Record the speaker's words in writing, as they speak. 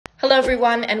Hello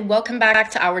everyone and welcome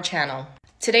back to our channel.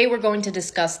 Today we're going to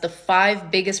discuss the 5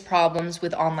 biggest problems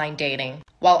with online dating.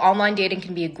 While online dating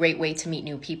can be a great way to meet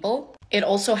new people, it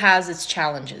also has its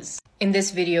challenges. In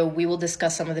this video, we will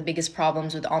discuss some of the biggest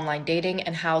problems with online dating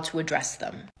and how to address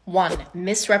them. 1.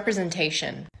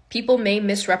 Misrepresentation. People may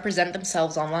misrepresent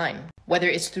themselves online, whether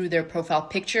it's through their profile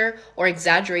picture or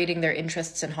exaggerating their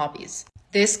interests and hobbies.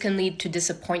 This can lead to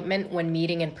disappointment when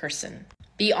meeting in person.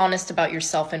 Be honest about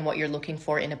yourself and what you're looking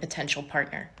for in a potential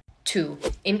partner. 2.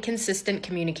 Inconsistent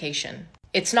communication.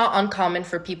 It's not uncommon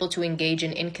for people to engage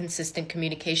in inconsistent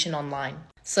communication online,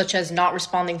 such as not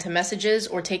responding to messages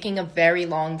or taking a very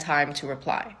long time to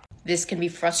reply. This can be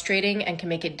frustrating and can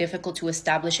make it difficult to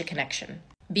establish a connection.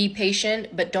 Be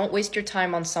patient, but don't waste your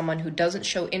time on someone who doesn't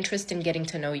show interest in getting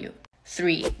to know you.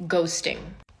 3. Ghosting.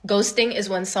 Ghosting is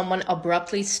when someone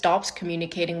abruptly stops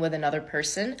communicating with another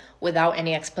person without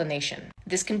any explanation.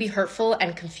 This can be hurtful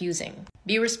and confusing.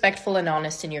 Be respectful and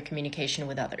honest in your communication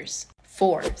with others.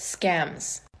 4.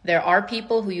 Scams. There are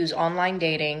people who use online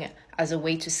dating as a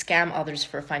way to scam others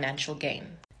for financial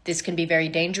gain. This can be very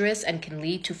dangerous and can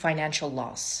lead to financial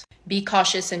loss. Be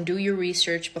cautious and do your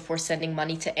research before sending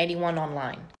money to anyone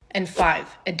online. And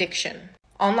 5. Addiction.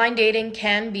 Online dating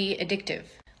can be addictive,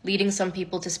 leading some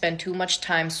people to spend too much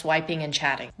time swiping and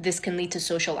chatting. This can lead to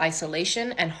social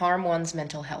isolation and harm one's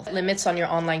mental health. Limits on your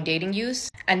online dating use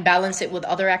and balance it with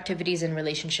other activities and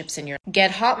relationships in your life.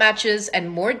 Get hot matches and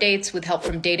more dates with help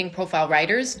from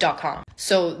datingprofilewriters.com.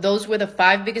 So those were the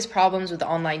 5 biggest problems with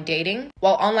online dating.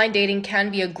 While online dating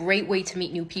can be a great way to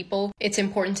meet new people, it's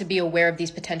important to be aware of these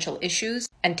potential issues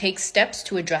and take steps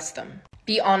to address them.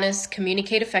 Be honest,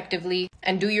 communicate effectively,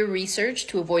 and do your research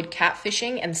to avoid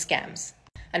catfishing and scams.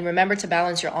 And remember to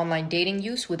balance your online dating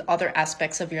use with other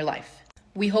aspects of your life.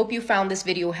 We hope you found this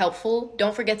video helpful.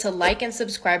 Don't forget to like and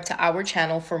subscribe to our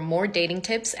channel for more dating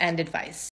tips and advice.